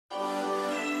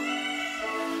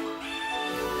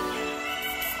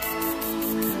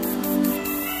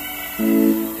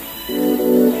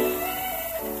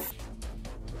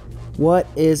What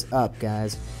is up,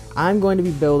 guys? I'm going to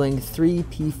be building 3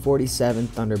 P-47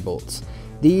 Thunderbolts.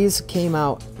 These came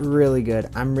out really good.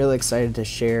 I'm really excited to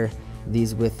share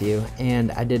these with you,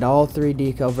 and I did all 3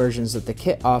 decal versions that the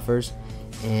kit offers,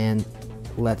 and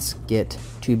let's get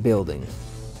to building.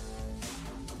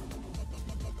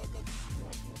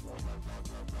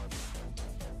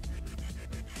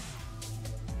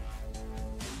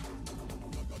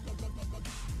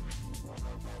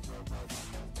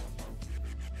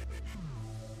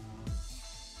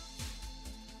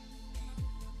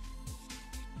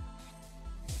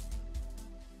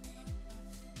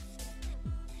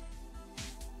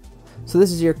 So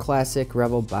this is your classic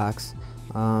Revell box.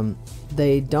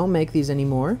 They don't make these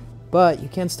anymore, but you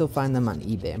can still find them on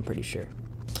eBay, I'm pretty sure.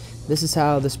 This is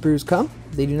how the sprues come.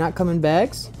 They do not come in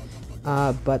bags,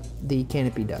 but the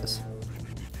canopy does.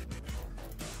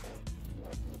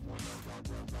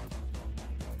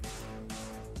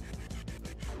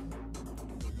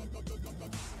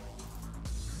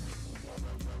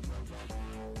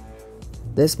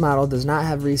 This model does not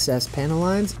have recessed panel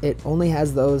lines. It only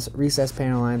has those recessed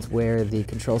panel lines where the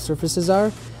control surfaces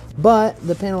are, but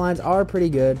the panel lines are pretty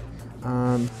good,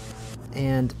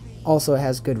 and also it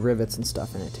has good rivets and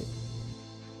stuff in it too.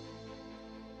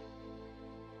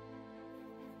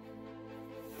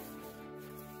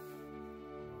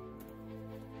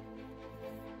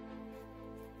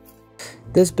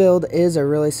 This build is a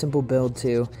really simple build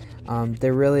too.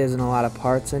 There really isn't a lot of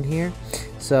parts in here,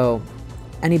 so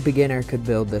any beginner could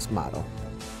build this model.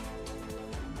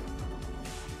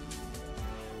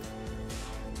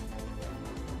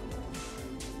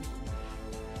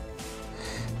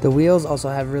 The wheels also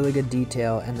have really good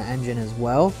detail, and the engine as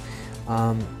well.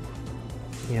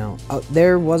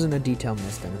 There wasn't a detail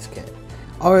missed in this kit,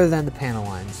 other than the panel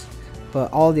lines,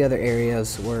 but all the other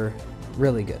areas were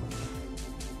really good.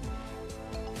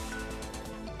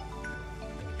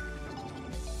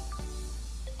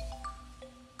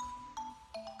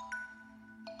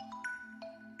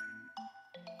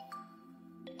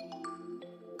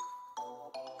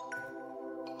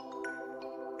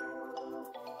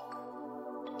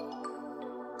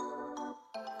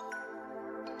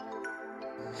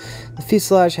 The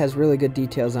fuselage has really good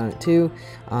details on it too.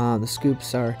 The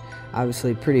scoops are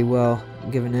obviously pretty well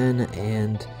given in,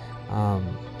 and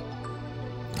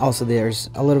also there's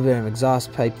a little bit of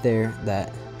exhaust pipe there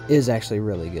that is actually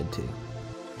really good too.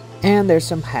 And there's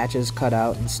some hatches cut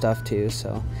out and stuff too,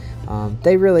 so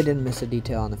they really didn't miss a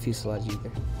detail on the fuselage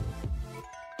either.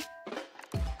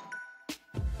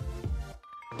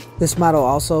 This model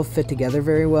also fit together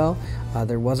very well.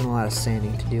 There wasn't a lot of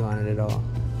sanding to do on it at all.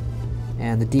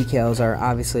 And the decals are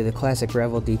obviously the classic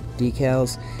Revell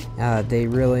decals.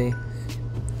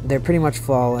 They're pretty much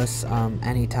flawless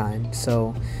anytime,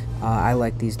 so I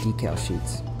like these decal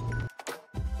sheets.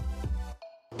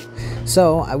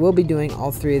 So I will be doing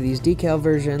all 3 of these decal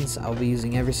versions. I'll be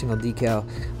using every single decal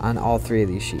on all 3 of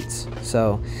these sheets.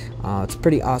 So it's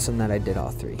pretty awesome that I did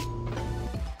all 3.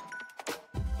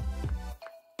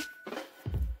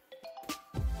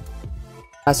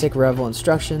 Classic Revell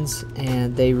instructions,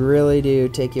 and they really do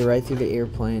take you right through the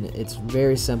airplane. It's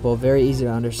very simple, very easy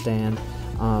to understand.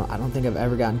 I don't think I've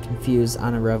ever gotten confused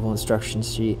on a Revell instruction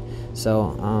sheet,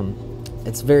 so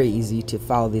it's very easy to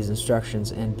follow these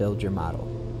instructions and build your model.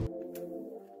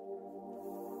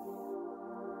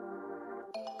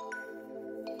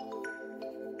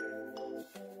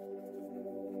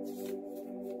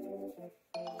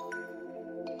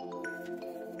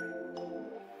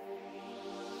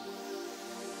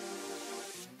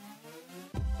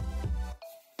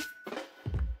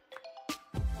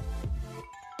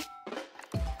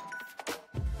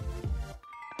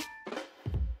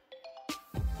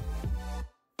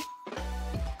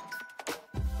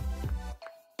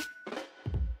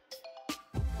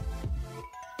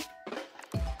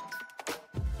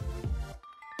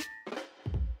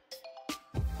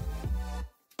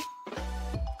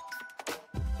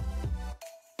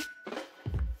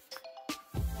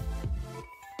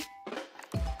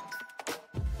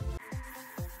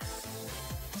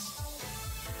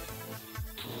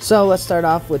 So let's start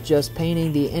off with just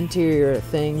painting the interior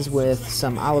things with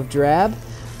some olive drab.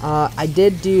 I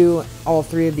did do all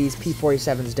 3 of these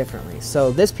P-47s differently.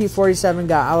 So this P-47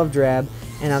 got olive drab,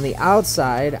 and on the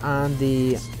outside, on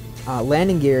the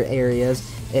landing gear areas,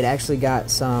 it actually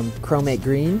got some chromate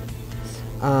green.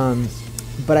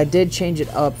 But I did change it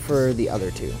up for the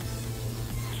other 2.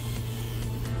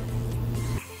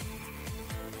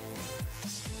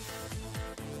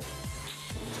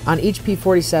 On each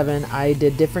P-47, I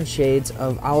did different shades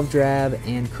of olive drab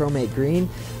and chromate green,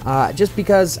 just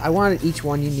because I wanted each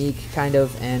one unique, kind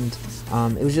of, and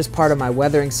It was just part of my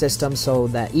weathering system so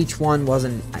that each one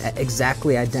wasn't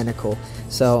exactly identical.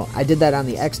 So I did that on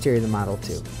the exterior of the model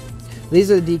too. These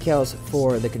are the decals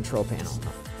for the control panel.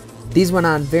 These went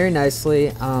on very nicely.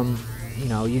 You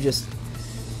know, you just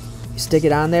stick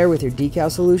it on there with your decal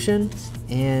solution,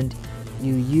 and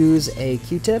you use a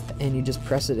Q-tip and you just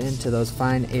press it into those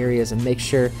fine areas and make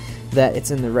sure that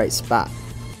it's in the right spot.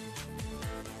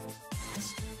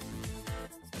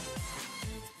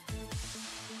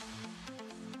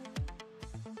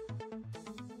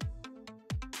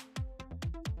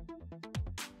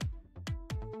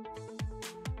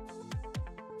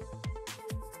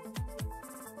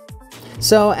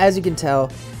 So as you can tell,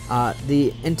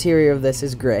 the interior of this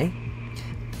is gray.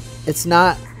 It's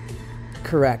not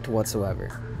correct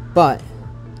whatsoever, but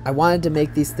I wanted to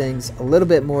make these things a little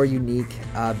bit more unique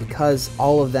because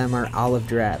all of them are olive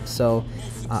drab, so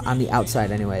on the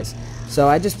outside anyways. So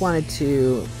I just wanted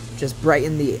to just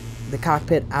brighten the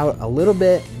cockpit out a little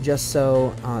bit, just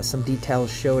so some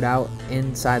details showed out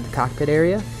inside the cockpit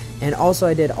area. And also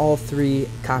I did all three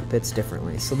cockpits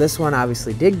differently. So this one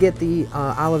obviously did get the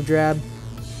olive drab,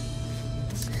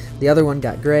 the other one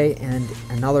got gray, and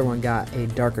another one got a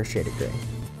darker shaded gray.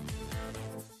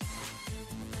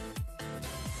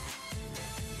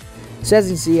 So as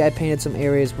you can see, I painted some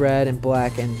areas red and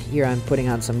black, and here I'm putting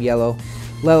on some yellow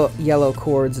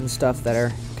cords and stuff that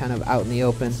are kind of out in the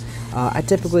open. I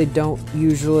typically don't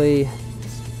usually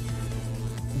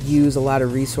use a lot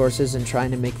of resources in trying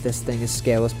to make this thing as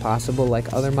scale as possible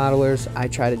like other modelers. I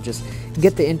try to just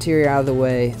get the interior out of the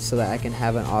way so that I can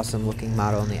have an awesome looking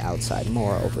model on the outside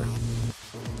moreover.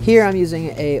 Here I'm using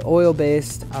a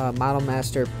oil-based Model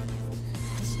Master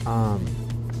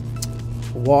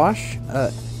wash.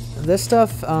 This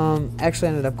stuff actually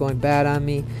ended up going bad on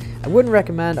me. I wouldn't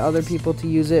recommend other people to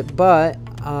use it, but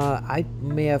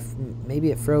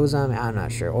maybe it froze on me. I'm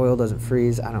not sure. Oil doesn't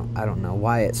freeze. I don't know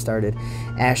why it started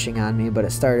ashing on me, but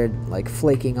it started like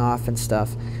flaking off and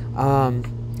stuff.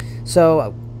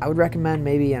 So I would recommend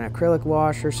maybe an acrylic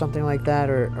wash or something like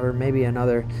that, or maybe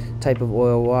another type of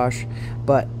oil wash.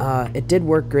 But it did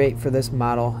work great for this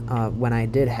model when I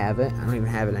did have it. I don't even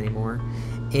have it anymore.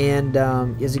 And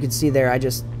as you can see there,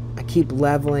 I keep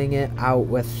leveling it out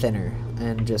with thinner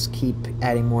and just keep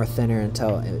adding more thinner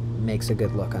until it makes a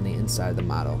good look on the inside of the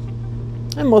model.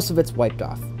 And most of it's wiped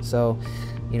off. So,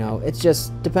 you know, it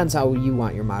just depends how you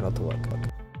want your model to look.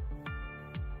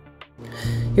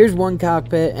 Here's one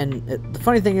cockpit, and the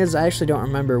funny thing is I actually don't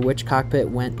remember which cockpit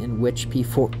went in which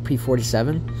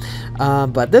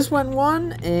P-47. But this one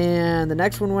won, and the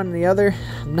next one went in the other.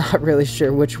 I'm not really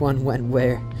sure which one went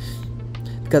where,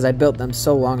 because I built them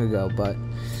so long ago, but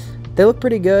they look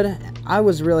pretty good. I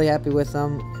was really happy with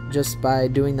them just by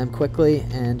doing them quickly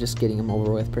and just getting them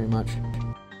over with pretty much.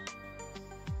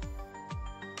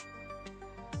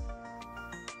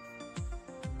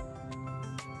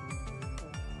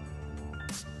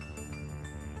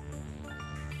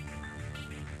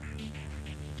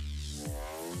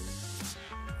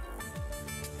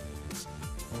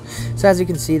 So as you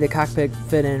can see, the cockpit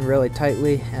fit in really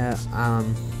tightly.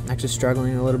 I'm actually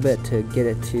struggling a little bit to get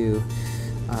it to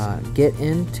get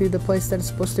into the place that it's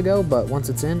supposed to go, but once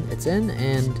it's in,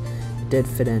 and it did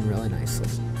fit in really nicely.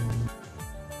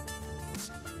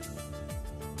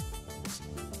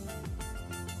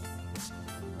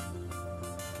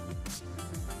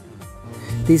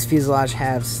 These fuselage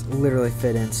halves literally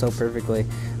fit in so perfectly.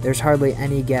 There's hardly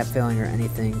any gap filling or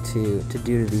anything to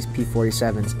do to these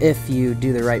P-47s if you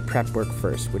do the right prep work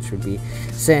first, which would be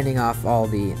sanding off all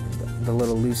the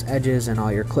little loose edges and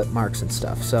all your clip marks and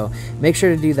stuff. So make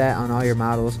sure to do that on all your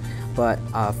models, but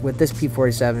with this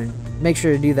P-47, make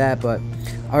sure to do that, but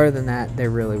other than that, there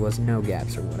really was no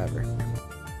gaps or whatever.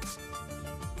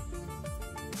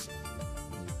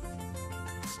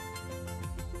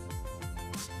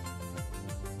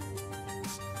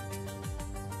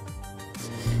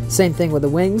 Same thing with the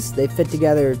wings. They fit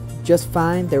together just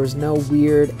fine. There was no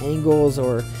weird angles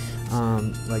or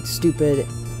like stupid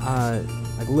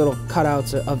like little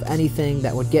cutouts of anything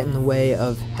that would get in the way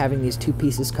of having these two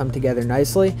pieces come together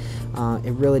nicely.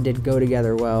 It really did go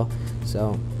together well,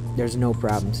 so there's no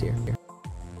problems here.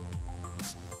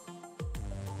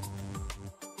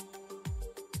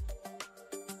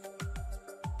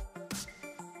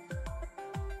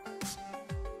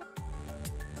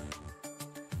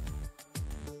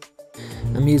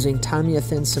 I'm using Tamiya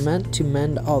thin cement to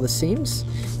mend all the seams,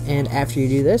 and after you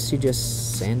do this, you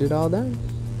just sand it all down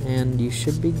and you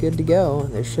should be good to go.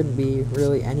 There shouldn't be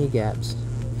really any gaps.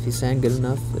 If you sand good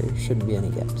enough, there shouldn't be any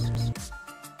gaps.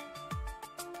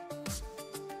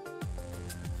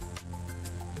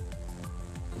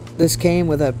 This came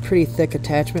with a pretty thick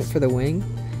attachment for the wing.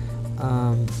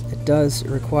 It does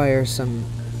require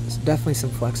definitely some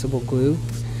flexible glue,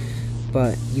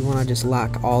 but you want to just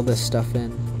lock all this stuff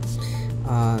in.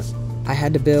 I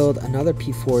had to build another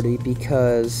P-40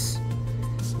 because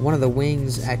one of the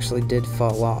wings actually did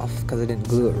fall off because I didn't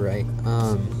glue it right.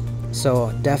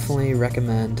 So definitely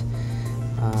recommend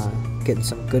getting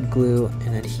some good glue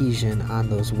and adhesion on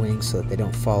those wings so that they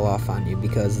don't fall off on you,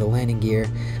 because the landing gear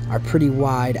are pretty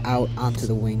wide out onto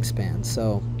the wingspan,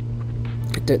 so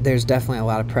there's definitely a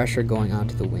lot of pressure going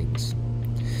onto the wings.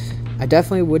 I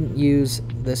definitely wouldn't use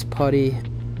this putty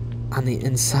on the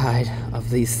inside of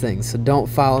these things, so don't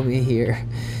follow me here.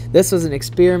 This was an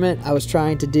experiment I was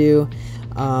trying to do.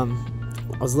 I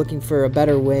was looking for a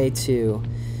better way to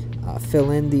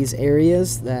fill in these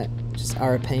areas that just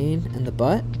are a pain in the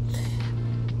butt.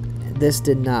 This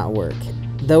did not work.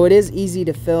 Though it is easy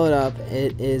to fill it up,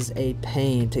 it is a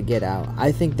pain to get out.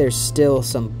 I think there's still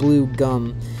some blue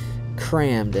gum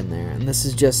crammed in there, and this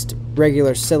is just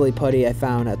regular silly putty I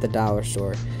found at the dollar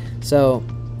store. So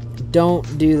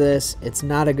don't do this. It's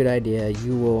not a good idea.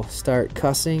 You will start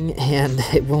cussing, and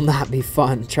it will not be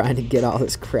fun trying to get all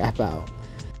this crap out.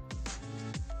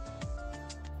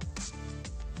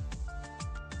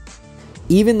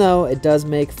 Even though it does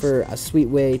make for a sweet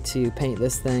way to paint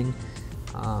this thing,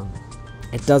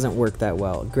 it doesn't work that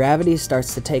well. Gravity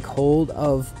starts to take hold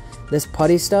of this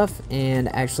putty stuff, and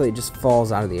actually it just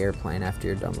falls out of the airplane after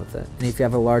you're done with it. And if you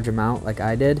have a large amount like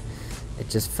I did, it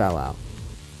just fell out.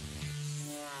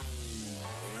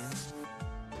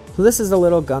 So this is a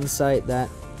little gun sight that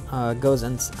goes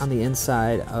on the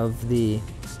inside of the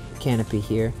canopy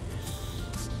here.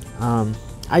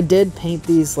 I did paint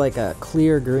these like a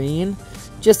clear green,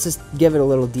 just to give it a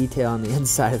little detail on the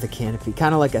inside of the canopy,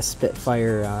 kind of like a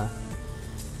Spitfire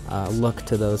look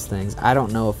to those things. I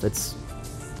don't know if it's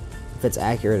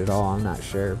accurate at all. I'm not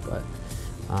sure, but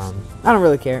I don't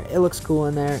really care. It looks cool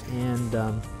in there,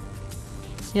 and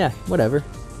yeah, whatever.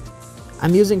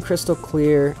 I'm using crystal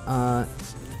clear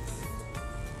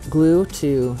glue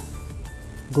to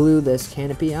glue this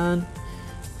canopy on,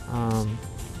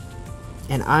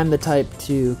 and I'm the type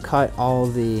to cut all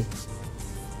the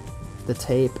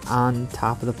tape on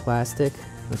top of the plastic,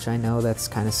 which I know that's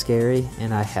kind of scary,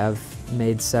 and I have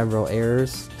made several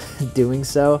errors doing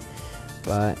so,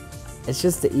 but it's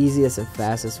just the easiest and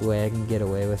fastest way I can get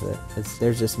away with it.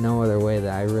 There's just no other way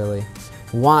that I really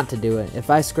want to do it. If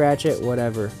I scratch it,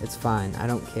 whatever, it's fine. I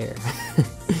don't care.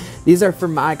 These are for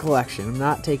my collection. I'm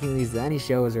not taking these to any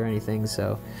shows or anything,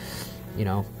 so, you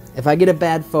know, if I get a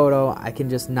bad photo, I can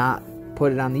just not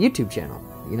put it on the YouTube channel,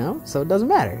 you know? So it doesn't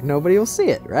matter. Nobody will see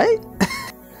it, right?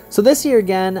 So this here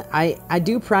again, I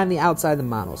do prime the outside of the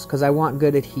models because I want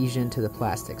good adhesion to the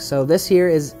plastic. So this here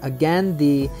is, again,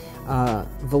 the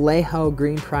Vallejo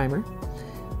green primer.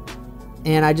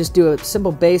 And I just do a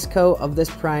simple base coat of this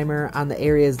primer on the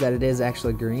areas that it is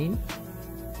actually green.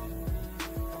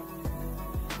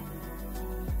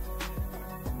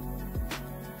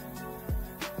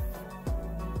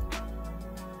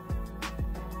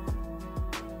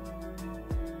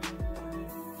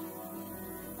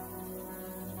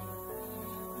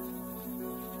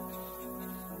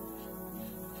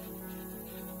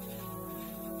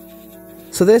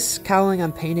 So this cowling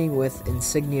I'm painting with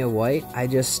Insignia White. I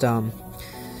just, I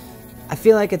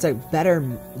feel like it's a better,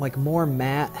 like more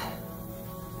matte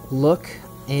look.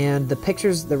 And the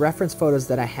pictures, the reference photos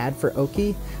that I had for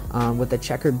Oki with the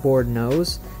checkered board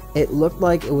nose, it looked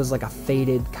like it was like a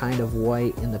faded kind of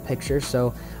white in the picture.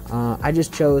 So I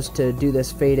just chose to do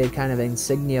this faded kind of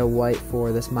Insignia White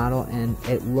for this model. And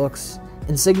it looks,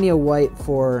 Insignia White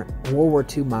for World War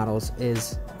II models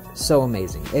is so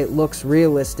amazing. It looks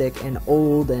realistic and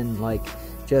old and like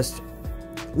just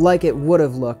like it would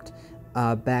have looked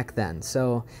back then.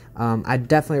 So I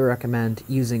definitely recommend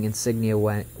using Insignia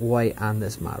White on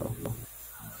this model.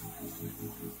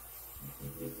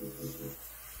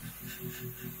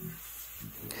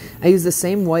 I used the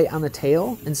same white on the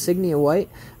tail, Insignia White,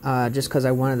 just because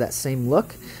I wanted that same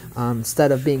look.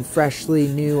 Instead of being freshly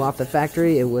new off the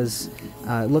factory, it was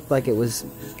it looked like it was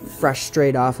fresh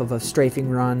straight off of a strafing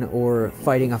run or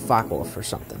fighting a Focke-Wulf or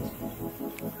something.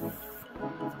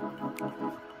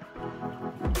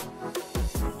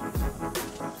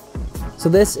 So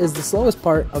this is the slowest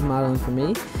part of modeling for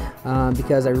me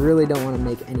because I really don't want to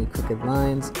make any crooked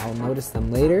lines. I'll notice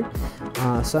them later.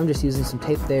 So I'm just using some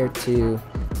tape there to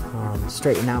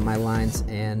straighten out my lines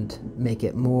and make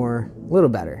it a little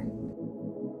better.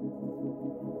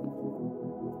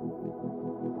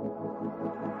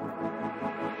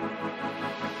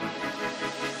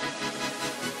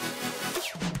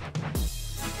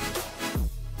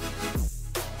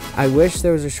 I wish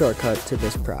there was a shortcut to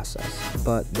this process,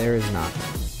 but there is not.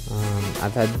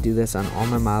 I've had to do this on all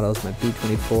my models, my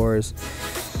B-24s,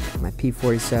 my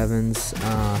P-47s,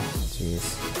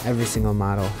 every single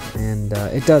model, and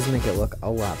it does make it look a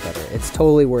lot better. It's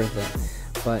totally worth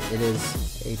it, but it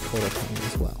is a total pain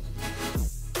as well.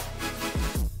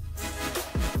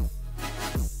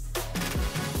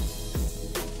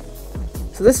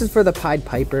 So this is for the Pied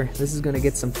Piper. This is going to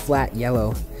get some flat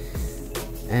yellow.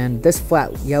 And this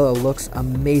flat yellow looks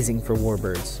amazing for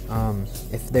warbirds.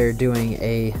 If they're doing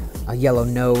a yellow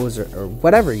nose or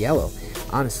whatever yellow,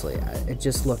 honestly, it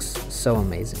just looks so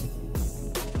amazing.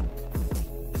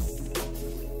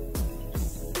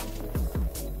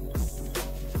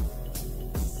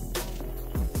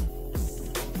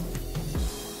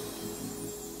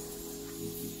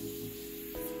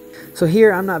 So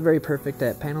here, I'm not very perfect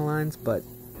at panel lines, but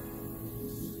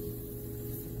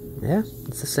yeah,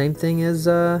 it's the same thing as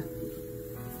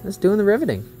doing the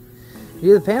riveting. You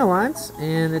do the panel lines,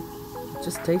 and it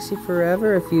just takes you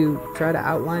forever if you try to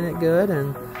outline it good,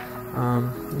 and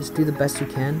you just do the best you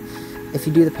can. If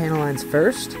you do the panel lines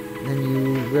first, then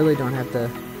you really don't have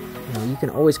to, you can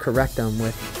always correct them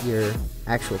with your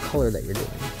actual color that you're doing.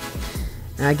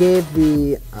 And I gave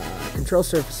the control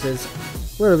surfaces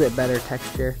a little bit better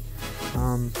texture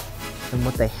than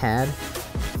what they had,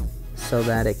 so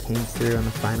that it came through on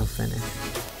the final finish.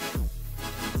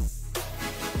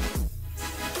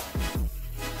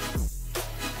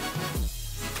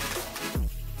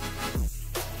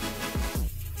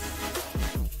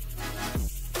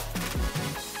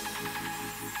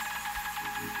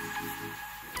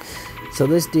 So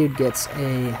this dude gets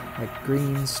a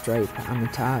green stripe on the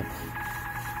top,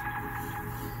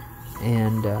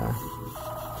 and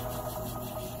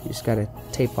you just gotta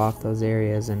tape off those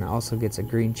areas, and also gets a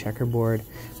green checkerboard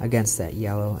against that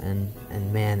yellow, and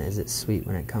man, is it sweet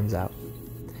when it comes out.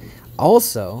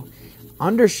 Also,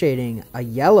 undershading a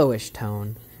yellowish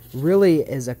tone really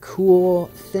is a cool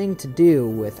thing to do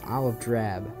with olive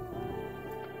drab.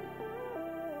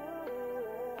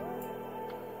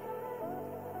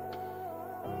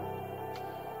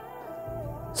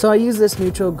 So I use this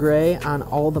neutral gray on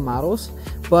all the models,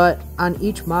 but on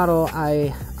each model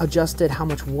I adjusted how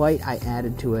much white I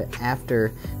added to it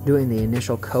after doing the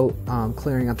initial coat,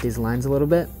 clearing up these lines a little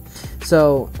bit.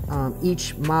 So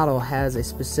each model has a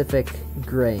specific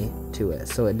gray to it,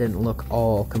 so it didn't look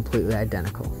all completely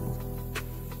identical.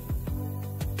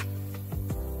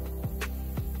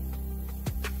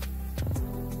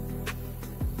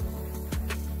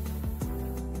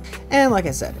 And like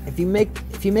I said, if you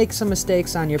make some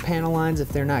mistakes on your panel lines, if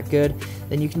they're not good,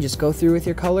 then you can just go through with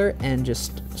your color and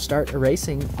just start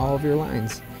erasing all of your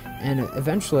lines. And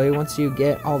eventually, once you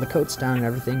get all the coats down and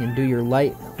everything, and do your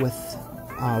light with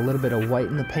a little bit of white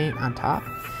in the paint on top,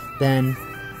 then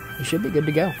you should be good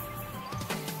to go.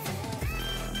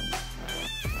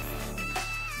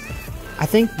 I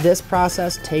think this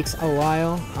process takes a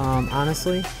while,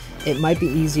 honestly. It might be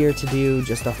easier to do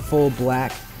just a full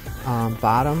black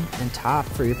bottom and top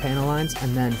for your panel lines,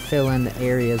 and then fill in the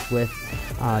areas with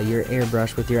your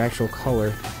airbrush with your actual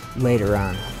color later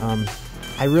on.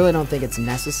 I really don't think it's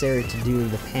necessary to do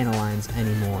the panel lines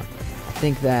anymore. I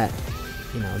think that,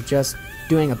 just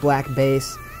doing a black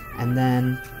base and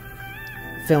then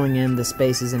filling in the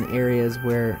spaces and areas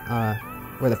where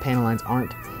the panel lines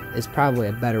aren't is probably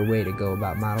a better way to go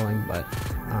about modeling, but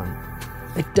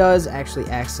it does actually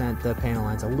accent the panel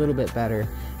lines a little bit better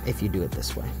if you do it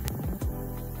this way.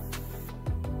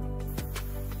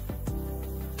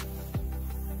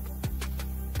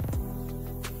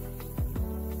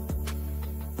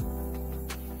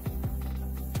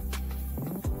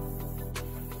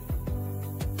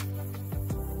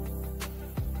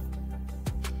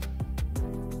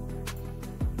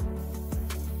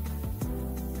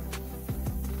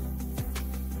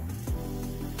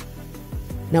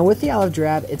 Now with the olive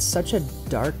drab, it's such a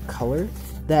dark color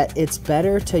that it's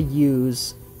better to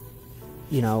use,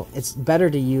 it's better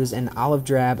to use an olive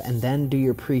drab and then do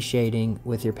your pre-shading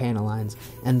with your panel lines,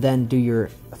 and then do your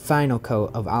final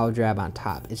coat of olive drab on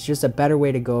top. It's just a better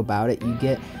way to go about it. You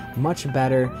get much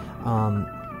better,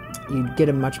 you get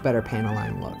a much better panel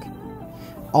line look.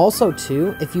 Also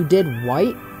too, if you did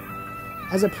white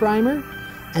as a primer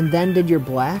and then did your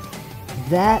black,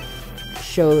 that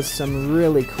shows some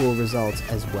really cool results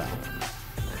as well.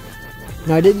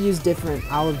 Now I did use different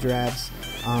olive drabs.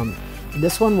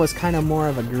 This one was kind of more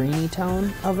of a greeny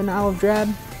tone of an olive drab,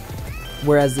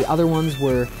 whereas the other ones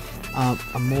were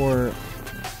a more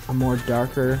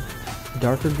darker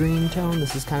green tone.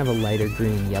 This is kind of a lighter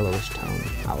green, yellowish tone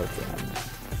olive drab.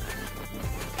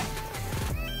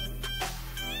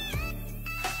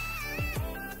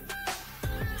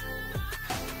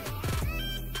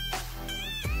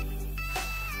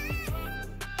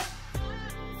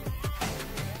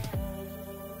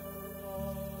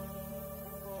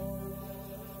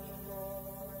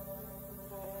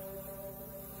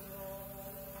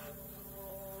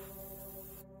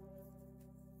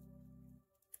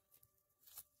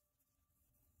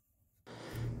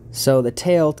 So the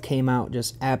tail came out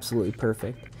just absolutely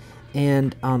perfect.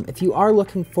 And if you are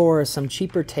looking for some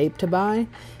cheaper tape to buy,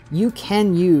 you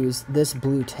can use this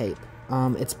blue tape.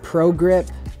 It's Pro Grip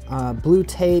blue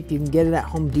tape. You can get it at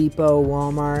Home Depot,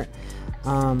 Walmart.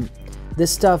 This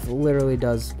stuff literally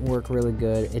does work really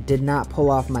good. It did not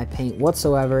pull off my paint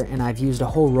whatsoever, and I've used a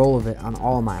whole roll of it on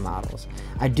all my models.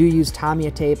 I do use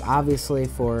Tamiya tape, obviously,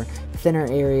 for thinner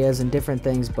areas and different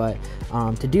things, but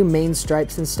to do main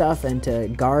stripes and stuff and to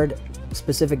guard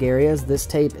specific areas, this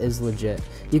tape is legit.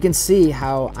 You can see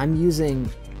how I'm using,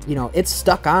 you know, it's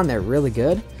stuck on there really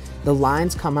good. The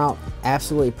lines come out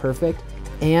absolutely perfect,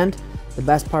 and the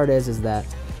best part is that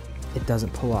it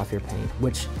doesn't pull off your paint,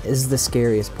 which is the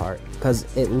scariest part, because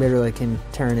it literally can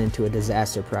turn into a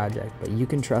disaster project. But you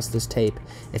can trust this tape.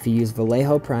 If you use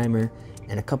Vallejo primer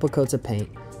and a couple coats of paint,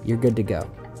 you're good to go.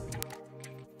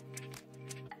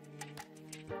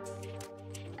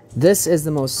 This is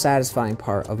the most satisfying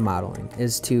part of modeling,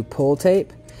 is to pull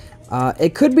tape.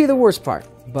 It could be the worst part,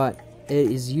 but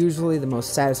it is usually the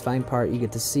most satisfying part. You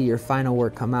get to see your final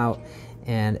work come out,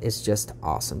 and it's just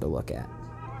awesome to look at.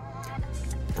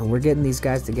 And we're getting these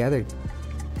guys together.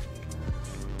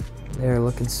 They're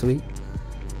looking sweet.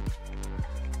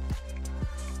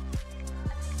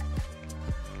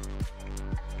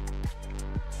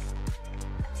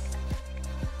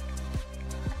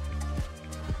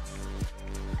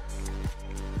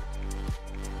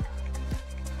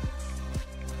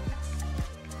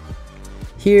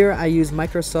 Here I use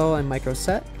Microsol and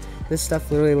Microset. This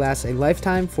stuff literally lasts a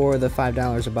lifetime for the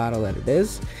 $5 a bottle that it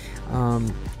is.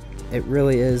 It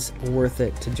really is worth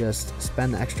it to just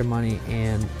spend the extra money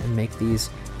and make these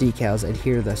decals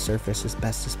adhere to the surface as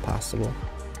best as possible.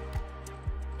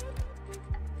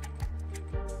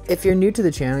 If you're new to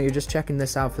the channel, you're just checking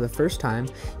this out for the first time,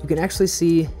 you can actually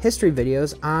see history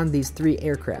videos on these 3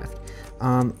 aircraft.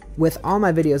 With all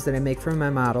my videos that I make for my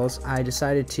models, I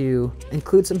decided to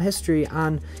include some history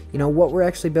on, you know, what we're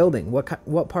actually building,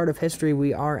 what part of history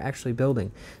we are actually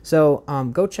building. So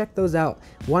go check those out.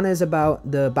 One is about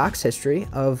the box history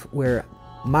of where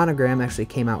Monogram actually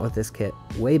came out with this kit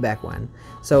way back when.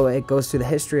 So it goes through the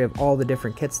history of all the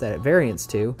different kits that it variants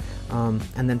to,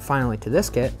 and then finally to this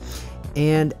kit.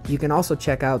 And you can also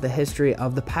check out the history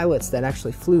of the pilots that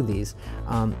actually flew these.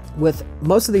 With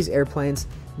most of these airplanes,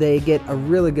 they get a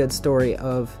really good story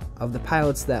of the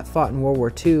pilots that fought in World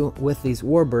War II with these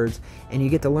warbirds, and you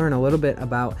get to learn a little bit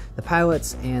about the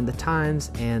pilots and the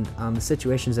times and the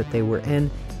situations that they were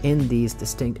in these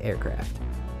distinct aircraft.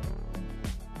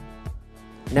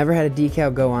 Never had a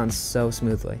decal go on so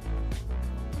smoothly.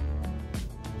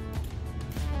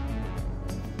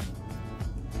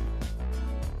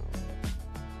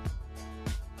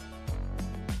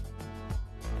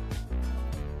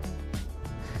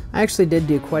 I actually did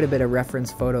do quite a bit of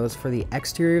reference photos for the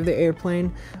exterior of the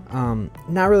airplane.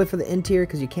 Not really for the interior,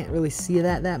 because you can't really see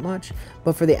that much,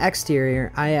 but for the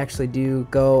exterior I actually do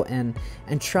go and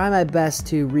try my best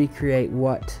to recreate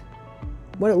what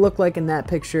it looked like in that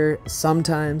picture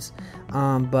sometimes,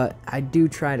 but I do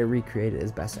try to recreate it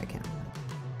as best I can.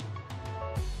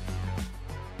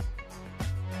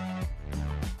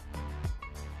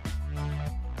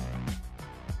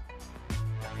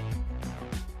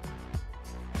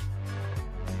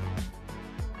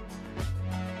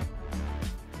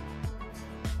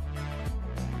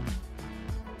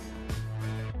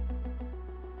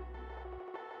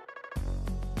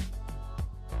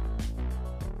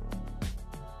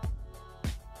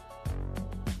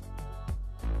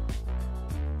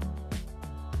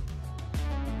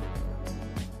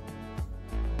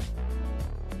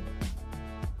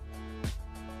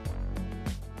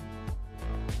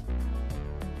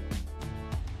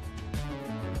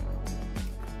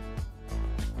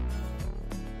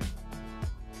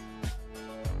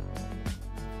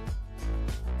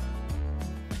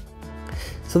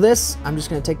 So this, I'm just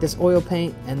going to take this oil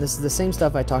paint, and this is the same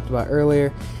stuff I talked about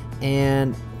earlier,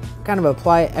 and kind of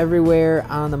apply it everywhere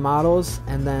on the models,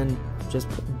 and then just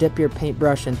dip your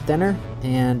paintbrush in thinner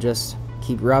and just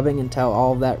keep rubbing until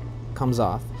all of that comes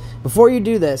off. Before you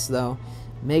do this though,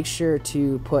 make sure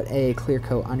to put a clear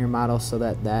coat on your model so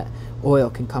that that oil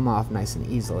can come off nice and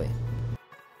easily.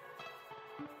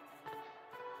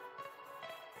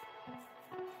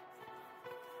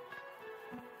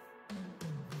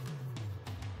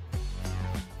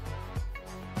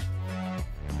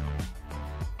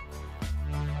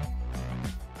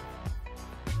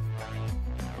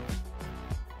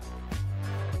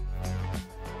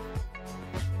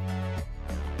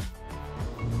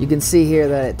 You can see here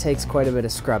that it takes quite a bit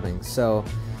of scrubbing, so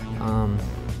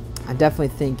I definitely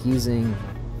think using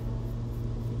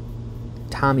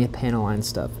Tamiya panel line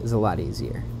stuff is a lot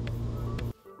easier.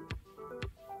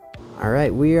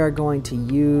 Alright, we are going to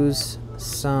use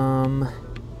some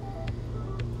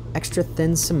extra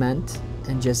thin cement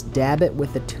and just dab it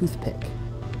with a toothpick.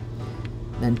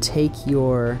 Then take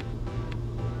your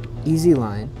easy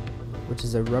line, which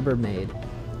is a Rubbermaid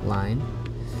line,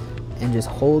 and just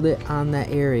hold it on that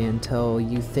area until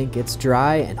you think it's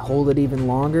dry, and hold it even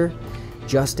longer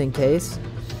just in case.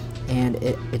 And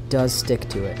it does stick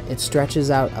to it. It stretches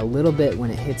out a little bit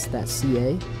when it hits that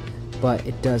CA, but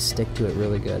it does stick to it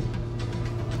really good.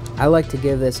 I like to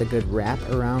give this a good wrap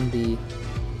around the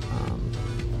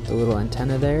little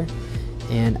antenna there,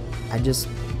 and I just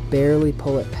barely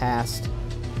pull it past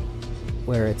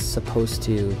where it's supposed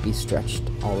to be stretched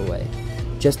all the way.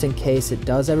 Just in case it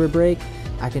does ever break,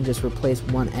 I can just replace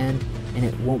one end and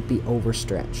it won't be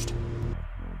overstretched.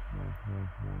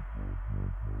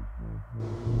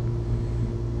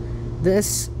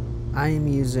 This I am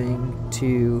using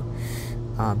to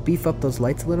beef up those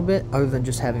lights a little bit, other than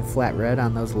just having flat red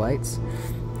on those lights.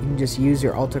 You can just use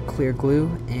your ultra clear glue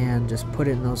and just put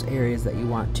it in those areas that you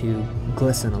want to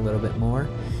glisten a little bit more.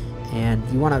 And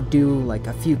you want to do like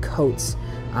a few coats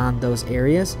on those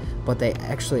areas, but they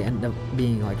actually end up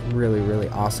being like really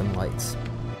awesome lights.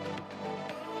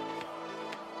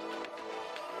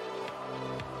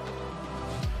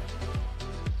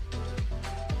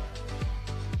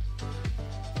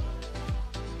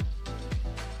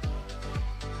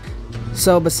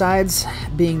 So besides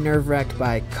being nerve-wracked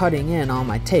by cutting in all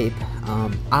my tape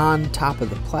on top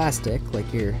of the plastic,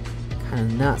 like you're kind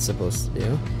of not supposed to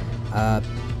do,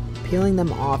 peeling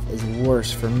them off is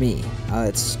worse for me.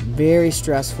 It's very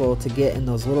stressful to get in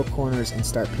those little corners and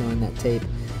start peeling that tape,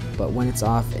 but when it's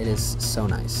off, it is so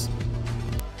nice.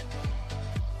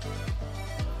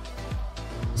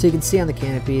 So you can see on the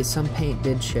canopy, some paint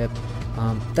did chip.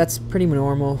 That's pretty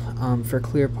normal for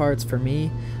clear parts for me.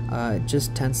 It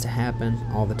just tends to happen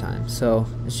all the time, so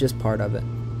it's just part of it.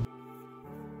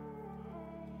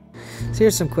 So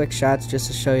here's some quick shots just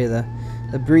to show you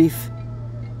the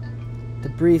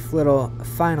brief little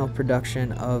final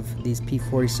production of these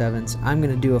P-47s. I'm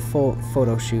gonna do a full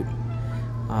photo shoot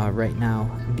right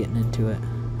now. I'm getting into it,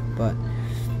 but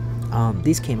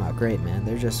these came out great, man.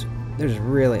 They're just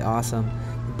really awesome.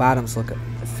 The bottoms look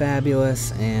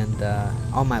fabulous, and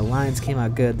all my lines came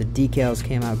out good. The decals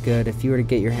came out good. If you were to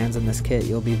get your hands on this kit,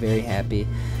 you'll be very happy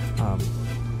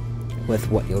with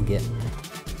what you'll get.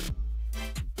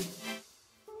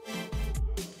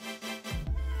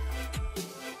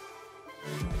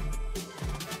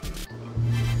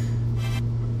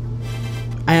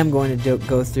 I am going to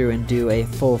go through and do a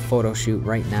full photo shoot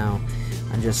right now.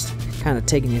 I'm just kind of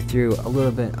taking you through a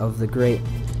little bit of the great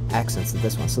accents of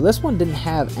this one. So this one didn't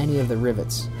have any of the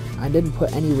rivets. I didn't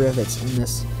put any rivets in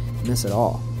this at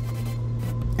all,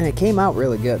 and it came out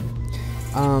really good.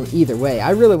 Either way, I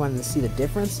really wanted to see the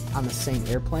difference on the same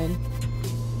airplane,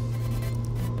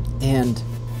 and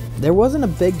there wasn't a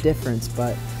big difference,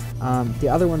 but the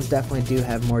other ones definitely do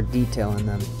have more detail in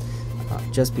them,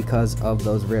 just because of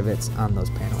those rivets on those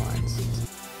panel lines.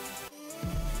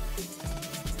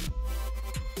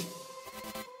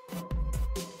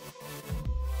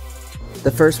 The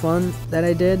first one that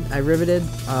I riveted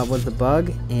was the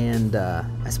bug, and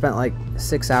I spent like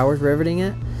 6 hours riveting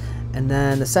it. And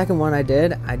then the second one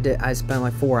I spent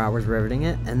like 4 hours riveting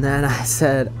it. And then I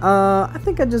said, I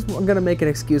think I'm gonna make an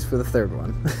excuse for the third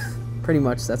one. Pretty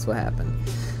much that's what happened.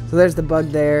 So there's the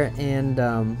bug there, and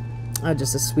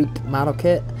just a sweet model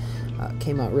kit.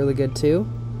 Came out really good too.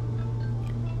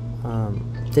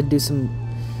 Did do some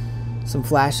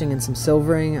flashing and some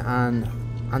silvering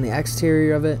on the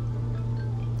exterior of it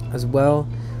as well,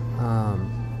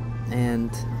 and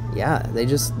yeah,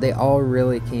 they all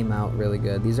really came out really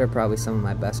good. These are probably some of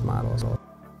my best models,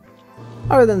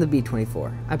 other than the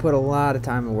B-24. I put a lot of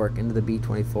time and work into the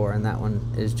B-24, and that one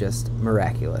is just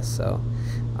miraculous. So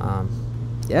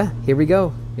yeah, here we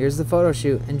go. Here's the photo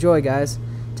shoot. Enjoy, guys.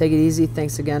 Take it easy.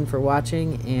 Thanks again for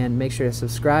watching, and make sure to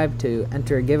subscribe to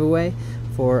enter a giveaway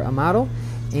for a model.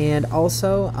 And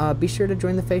also, be sure to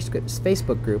join the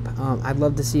Facebook group. I'd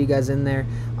love to see you guys in there.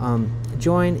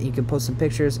 Join, you can post some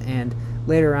pictures, and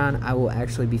later on I will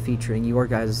actually be featuring your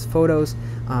guys' photos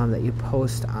that you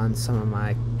post on some of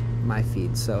my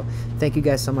feeds. So thank you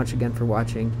guys so much again for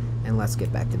watching, and let's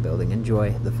get back to building.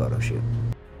 Enjoy the photo shoot.